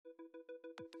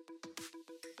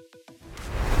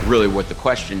really what the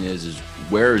question is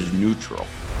where is neutral?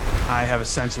 I have a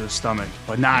sensitive stomach,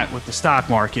 but not with the stock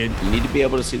market. You need to be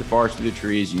able to see the forest through the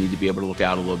trees. You need to be able to look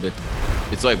out a little bit.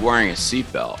 It's like wearing a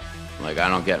seatbelt. Like, I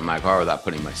don't get in my car without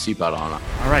putting my seatbelt on.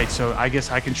 All right, so I guess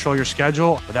I control your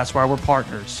schedule, but that's why we're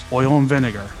partners. Oil and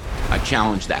vinegar. I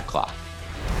challenge that clock.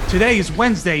 Today is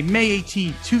Wednesday, May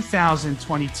 18,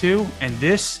 2022, and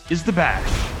this is The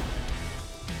Bash.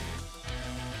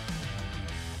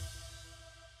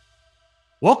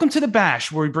 Welcome to The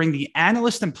Bash, where we bring the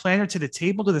analyst and planner to the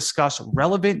table to discuss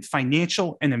relevant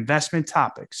financial and investment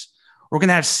topics. We're going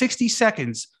to have 60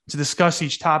 seconds to discuss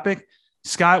each topic.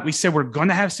 Scott, we said we're going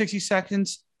to have 60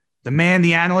 seconds. The man,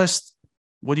 the analyst,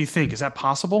 what do you think? Is that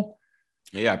possible?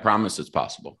 Yeah, I promise it's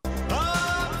possible.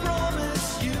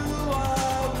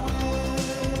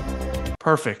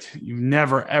 Perfect. You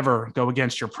never, ever go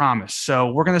against your promise.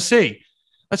 So we're going to see.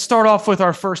 Let's start off with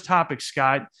our first topic,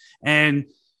 Scott. And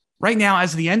right now,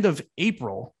 as of the end of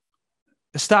April,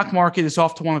 the stock market is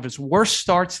off to one of its worst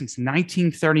starts since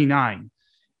 1939.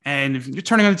 And if you're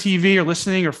turning on the TV or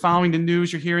listening or following the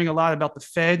news, you're hearing a lot about the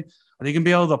Fed. Are they going to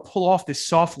be able to pull off this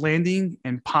soft landing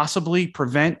and possibly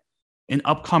prevent an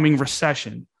upcoming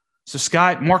recession? So,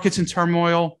 Scott, markets in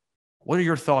turmoil. What are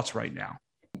your thoughts right now?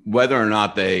 Whether or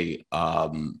not they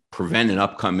prevent an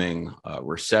upcoming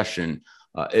recession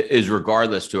is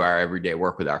regardless to our everyday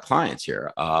work with our clients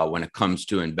here. When it comes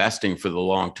to investing for the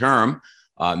long term,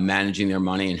 managing their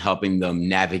money and helping them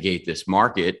navigate this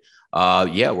market,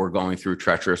 we're going through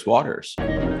treacherous waters.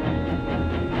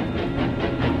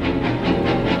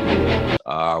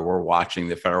 We're watching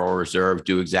the Federal Reserve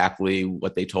do exactly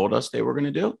what they told us they were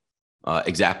going to do,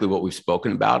 exactly what we've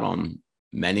spoken about on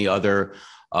many other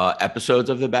episodes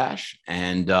of The Bash.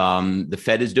 And the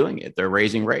Fed is doing it. They're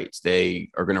raising rates. They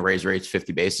are going to raise rates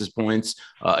 50 basis points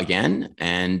again.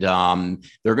 And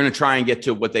they're going to try and get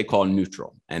to what they call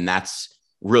neutral. And that's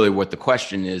really what the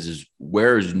question is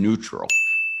where is neutral?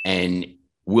 And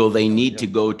will they need to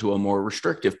go to a more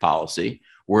restrictive policy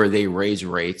where they raise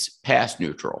rates past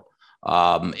neutral?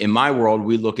 In my world,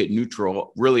 we look at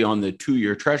neutral really on the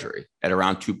 2-year treasury at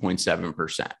around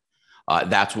 2.7%.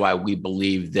 That's why we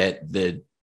believe that the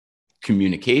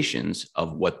communications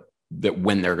of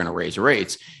when they're going to raise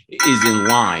rates is in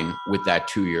line with that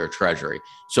 2-year treasury.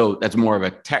 So that's more of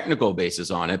a technical basis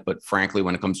on it. But frankly,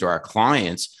 when it comes to our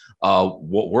clients,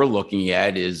 what we're looking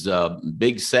at is a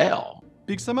big sale.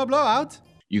 Big summer blowout.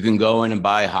 You can go in and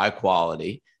buy high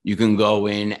quality. You can go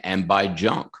in and buy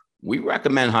junk. We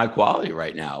recommend high quality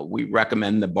right now. We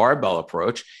recommend the barbell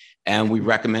approach, and we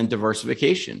recommend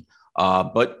diversification.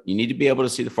 But you need to be able to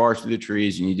see the forest through the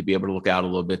trees. You need to be able to look out a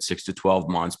little bit, 6 to 12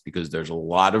 months, because there's a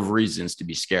lot of reasons to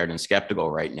be scared and skeptical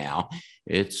right now.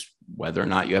 It's whether or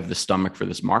not you have the stomach for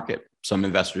this market. Some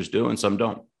investors do and some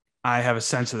don't. I have a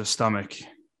sensitive stomach,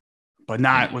 but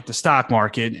not with the stock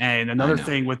market. And another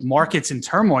thing with markets in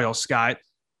turmoil, Scott,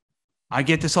 I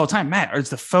get this all the time. Matt, is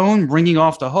the phone ringing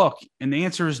off the hook? And the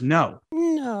answer is no.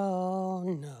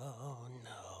 No.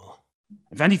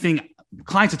 If anything,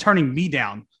 clients are turning me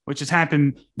down, which has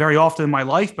happened very often in my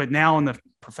life. But now in the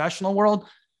professional world,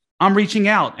 I'm reaching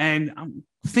out and I'm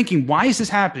thinking, why is this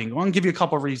happening? I want to give you a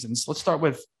couple of reasons. Let's start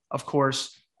with, of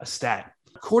course, a stat.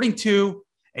 According to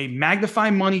a Magnify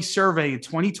Money survey in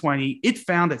 2020, it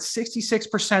found that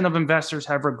 66% of investors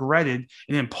have regretted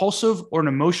an impulsive or an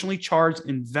emotionally charged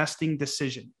investing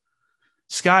decision.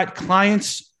 Scott,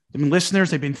 clients,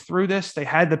 listeners, they've been through this. They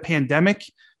had the pandemic.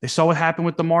 They saw what happened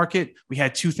with the market. We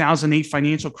had 2008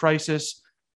 financial crisis.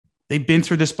 They've been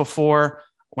through this before.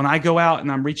 When I go out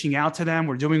and I'm reaching out to them,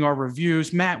 we're doing our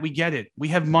reviews. Matt, we get it. We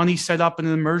have money set up in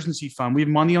an emergency fund. We have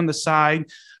money on the side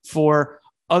for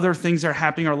other things that are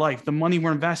happening in our life. The money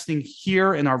we're investing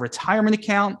here in our retirement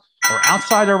account or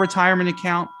outside our retirement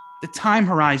account, the time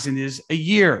horizon is a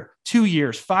year, 2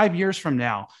 years, 5 years from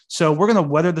now. So we're going to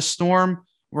weather the storm.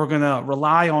 We're going to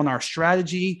rely on our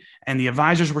strategy and the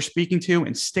advisors we're speaking to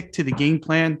and stick to the game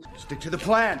plan. Stick to the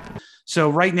plan. So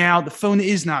right now, the phone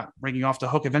is not ringing off the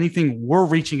hook. If anything, we're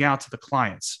reaching out to the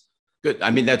clients. Good.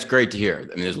 I mean, that's great to hear.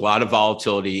 I mean, there's a lot of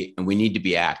volatility and we need to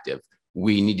be active.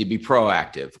 We need to be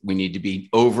proactive. We need to be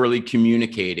overly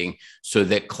communicating so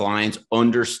that clients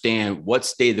understand what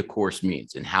stay the course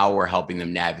means and how we're helping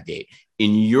them navigate.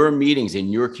 In your meetings, in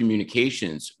your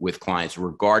communications with clients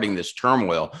regarding this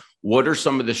turmoil, what are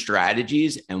some of the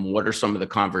strategies and what are some of the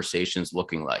conversations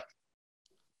looking like?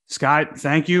 Scott,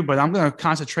 thank you, but I'm going to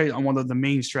concentrate on one of the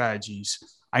main strategies.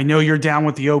 I know you're down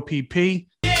with the OPP.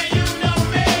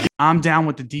 I'm down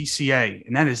with the DCA,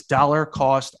 and that is dollar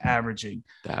cost averaging.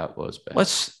 That was bad.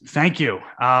 Thank you.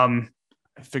 I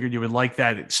figured you would like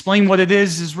that. Explain what it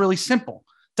is really simple.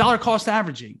 Dollar cost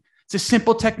averaging. It's a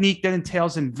simple technique that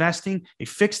entails investing a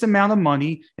fixed amount of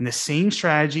money in the same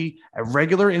strategy at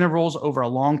regular intervals over a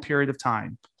long period of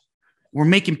time. We're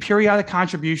making periodic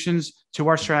contributions to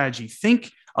our strategy.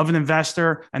 Think of an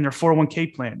investor and their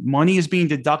 401k plan. Money is being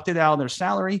deducted out of their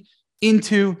salary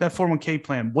into that 401k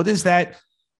plan. What is that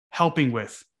helping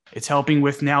with? It's helping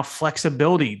with now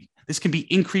flexibility. This can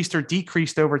be increased or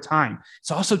decreased over time.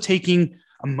 It's also taking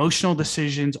emotional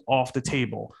decisions off the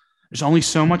table. There's only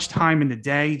so much time in the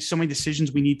day, so many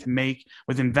decisions we need to make.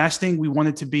 With investing, we want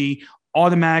it to be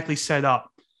automatically set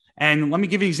up. And let me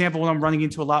give you an example of what I'm running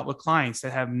into a lot with clients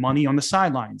that have money on the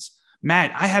sidelines.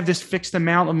 Matt, I have this fixed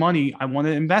amount of money I want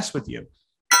to invest with you.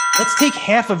 Let's take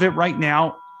half of it right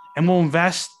now and we'll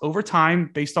invest over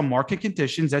time based on market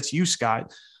conditions. That's you,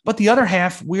 Scott. But the other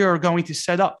half, we are going to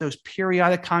set up those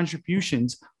periodic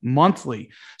contributions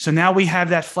monthly. So now we have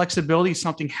that flexibility. If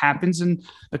something happens in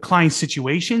the client's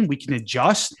situation, we can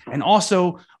adjust. And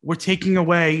also, we're taking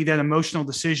away that emotional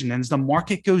decision. And as the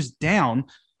market goes down,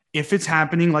 if it's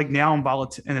happening like now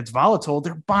and it's volatile,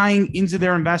 they're buying into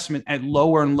their investment at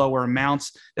lower and lower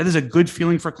amounts. That is a good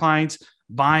feeling for clients,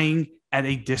 buying at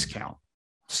a discount.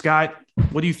 Scott,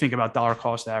 what do you think about dollar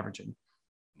cost averaging?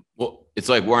 Well, it's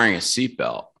like wearing a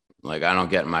seatbelt. Like, I don't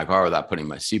get in my car without putting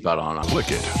my seatbelt on. Click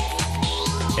it.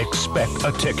 Expect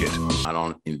a ticket. I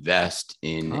don't invest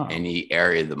in any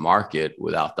area of the market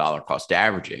without dollar cost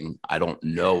averaging. I don't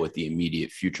know what the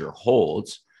immediate future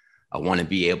holds. I want to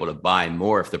be able to buy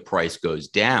more if the price goes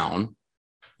down.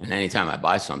 And anytime I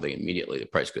buy something, immediately the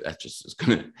price goes. That's just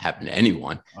going to happen to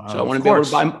anyone. So I want to be able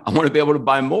to buy. I want to be able to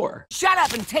buy more. Shut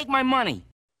up and take my money.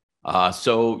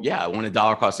 So yeah, I want a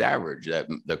dollar cost average.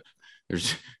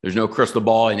 There's no crystal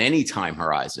ball in any time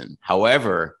horizon.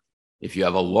 However, if you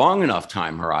have a long enough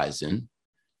time horizon,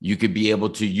 you could be able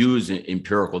to use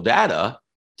empirical data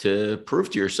to prove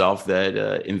to yourself that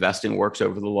investing works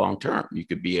over the long term. You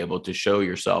could be able to show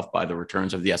yourself by the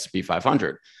returns of the S&P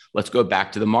 500. Let's go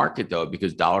back to the market, though,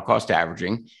 because dollar cost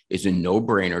averaging is a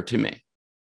no-brainer to me.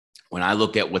 When I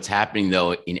look at what's happening,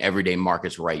 though, in everyday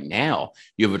markets right now,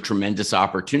 you have a tremendous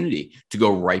opportunity to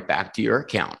go right back to your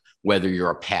account, whether you're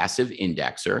a passive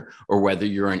indexer or whether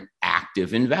you're an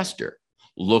active investor.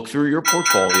 Look through your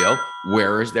portfolio.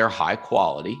 Where is there high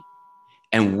quality?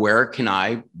 And where can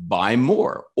I buy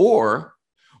more? Or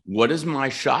what does my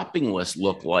shopping list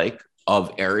look like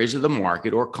of areas of the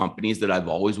market or companies that I've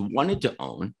always wanted to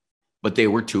own, but they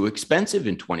were too expensive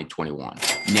in 2021?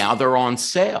 Now they're on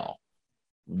sale.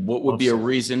 What would be a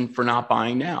reason for not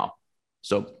buying now?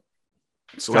 So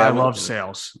I love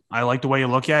sales. I like the way you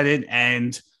look at it.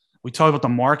 And we talk about the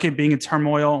market being in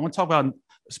turmoil. I want to talk about a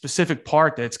specific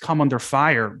part that's come under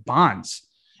fire, bonds.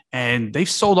 And they've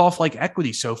sold off like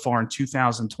equity so far in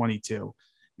 2022.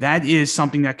 That is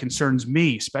something that concerns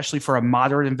me, especially for a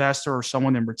moderate investor or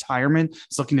someone in retirement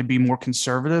that's looking to be more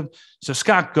conservative. So,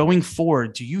 Scott, going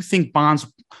forward, do you think bonds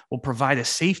will provide a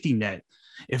safety net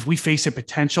if we face a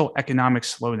potential economic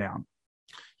slowdown?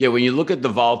 Yeah, when you look at the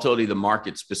volatility of the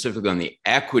market, specifically on the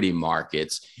equity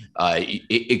markets,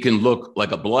 it can look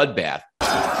like a bloodbath.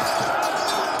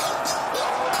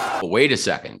 But wait a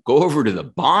second, go over to the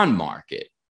bond market.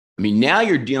 I mean, now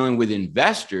you're dealing with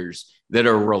investors that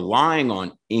are relying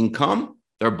on income.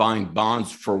 They're buying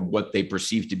bonds for what they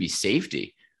perceive to be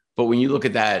safety. But when you look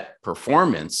at that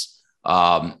performance,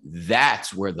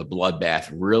 that's where the bloodbath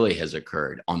really has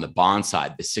occurred on the bond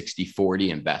side. The 60-40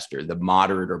 investor, the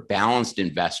moderate or balanced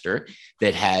investor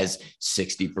that has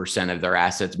 60% of their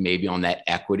assets maybe on that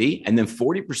equity and then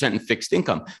 40% in fixed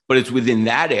income. But it's within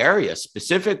that area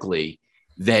specifically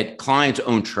that clients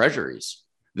own treasuries.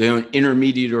 They own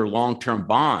intermediate or long-term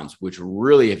bonds, which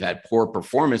really have had poor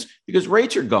performance because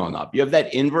rates are going up. You have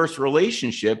that inverse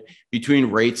relationship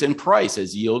between rates and price.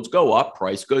 As yields go up,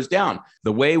 price goes down.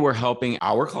 The way we're helping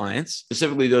our clients,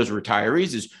 specifically those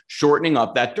retirees, is shortening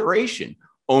up that duration,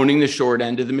 owning the short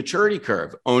end of the maturity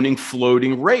curve, owning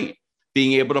floating rate,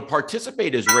 being able to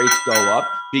participate as rates go up,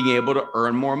 being able to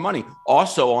earn more money.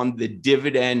 Also on the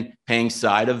dividend paying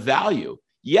side of value.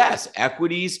 Yes,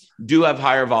 equities do have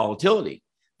higher volatility.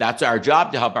 That's our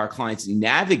job, to help our clients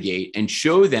navigate and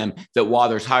show them that while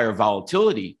there's higher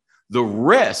volatility, the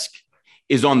risk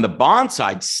is on the bond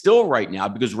side still right now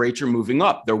because rates are moving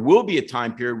up. There will be a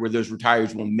time period where those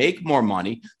retirees will make more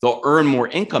money. They'll earn more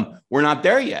income. We're not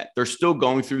there yet. They're still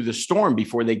going through the storm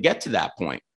before they get to that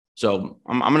point. So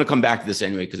I'm going to come back to this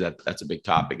anyway, because that's a big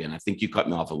topic. And I think you cut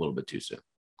me off a little bit too soon.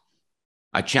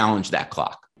 I challenge that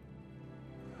clock.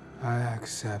 I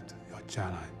accept your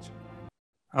challenge.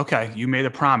 Okay, you made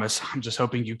a promise. I'm just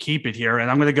hoping you keep it here.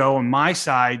 And I'm going to go on my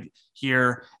side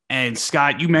here. And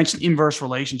Scott, you mentioned inverse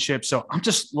relationships. So I'm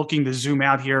just looking to zoom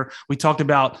out here. We talked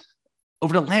about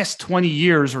over the last 20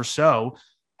 years or so,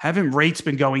 haven't rates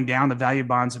been going down? The value of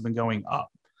bonds have been going up.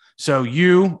 So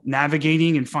you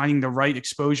navigating and finding the right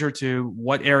exposure to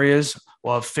what areas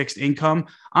will have fixed income.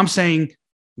 I'm saying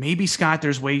maybe, Scott,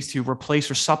 there's ways to replace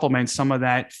or supplement some of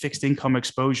that fixed income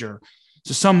exposure.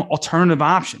 So some alternative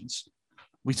options.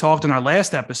 We talked in our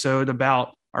last episode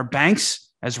about our banks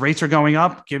as rates are going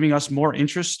up, giving us more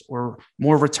interest or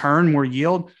more return, more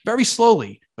yield very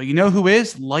slowly. But you know who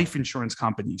is? Life insurance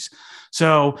companies.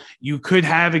 So you could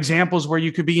have examples where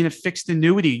you could be in a fixed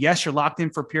annuity. Yes, you're locked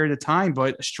in for a period of time,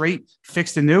 but a straight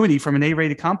fixed annuity from an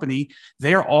A-rated company,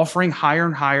 they're offering higher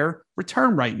and higher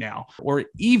return right now. Or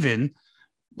even,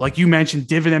 like you mentioned,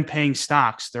 dividend paying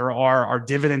stocks. There are our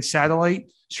dividend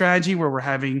satellite strategy where we're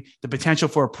having the potential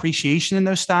for appreciation in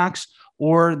those stocks,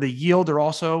 or the yield they're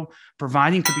also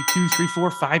providing could be 2, 3,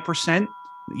 4, 5%.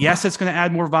 Yes, it's going to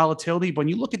add more volatility. But when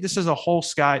you look at this as a whole,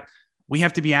 Scott, we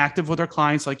have to be active with our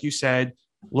clients, like you said,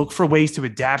 look for ways to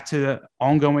adapt to the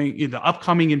the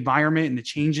upcoming environment and the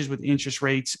changes with interest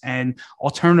rates, and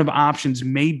alternative options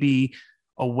may be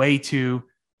a way to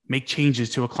make changes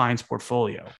to a client's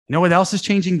portfolio. You know what else is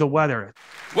changing? The weather.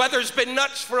 Weather's been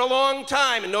nuts for a long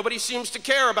time and nobody seems to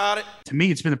care about it. To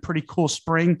me, it's been a pretty cool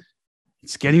spring.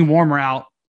 It's getting warmer out.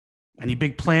 Any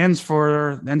big plans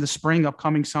for the end of spring,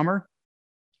 upcoming summer?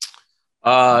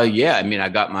 Yeah, I mean, I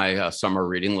got my summer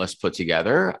reading list put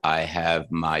together. I have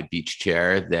my beach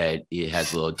chair that it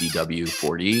has a little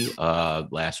DW40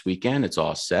 last weekend. It's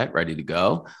all set, ready to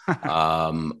go.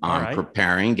 I'm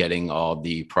preparing, getting all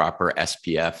the proper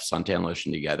SPF suntan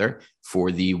lotion together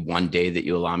for the one day that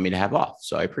you allow me to have off.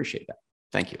 So I appreciate that.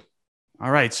 Thank you. All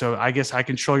right. So I guess I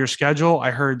control your schedule. I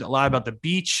heard a lot about the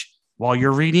beach while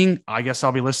you're reading. I guess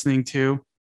I'll be listening to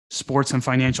sports and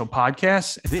financial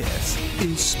podcasts. This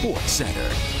is Sports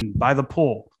Center. By the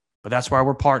pool, but that's why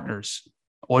we're partners.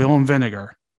 Oil and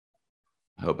Vinegar.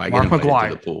 I hope I get invited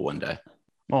to the pool one day.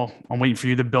 Well, I'm waiting for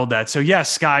you to build that. So yes,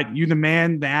 Scott, you the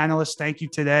man, the analyst. Thank you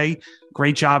today.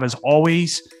 Great job as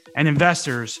always. And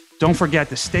investors, don't forget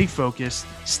to stay focused,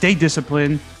 stay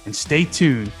disciplined, and stay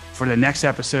tuned for the next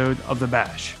episode of The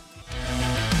Bash.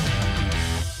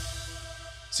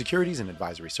 Securities and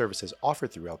advisory services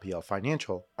offered through LPL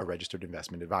Financial, a registered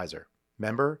investment advisor.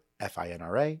 Member,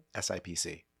 FINRA,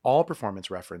 SIPC. All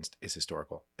performance referenced is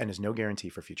historical and is no guarantee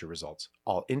for future results.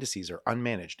 All indices are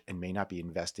unmanaged and may not be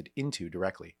invested into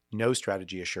directly. No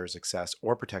strategy assures success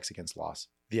or protects against loss.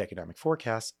 The economic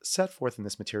forecasts set forth in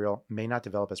this material may not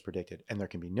develop as predicted, and there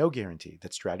can be no guarantee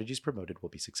that strategies promoted will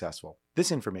be successful.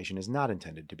 This information is not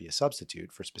intended to be a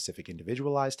substitute for specific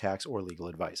individualized tax or legal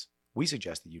advice. We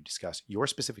suggest that you discuss your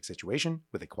specific situation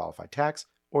with a qualified tax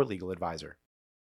or legal advisor.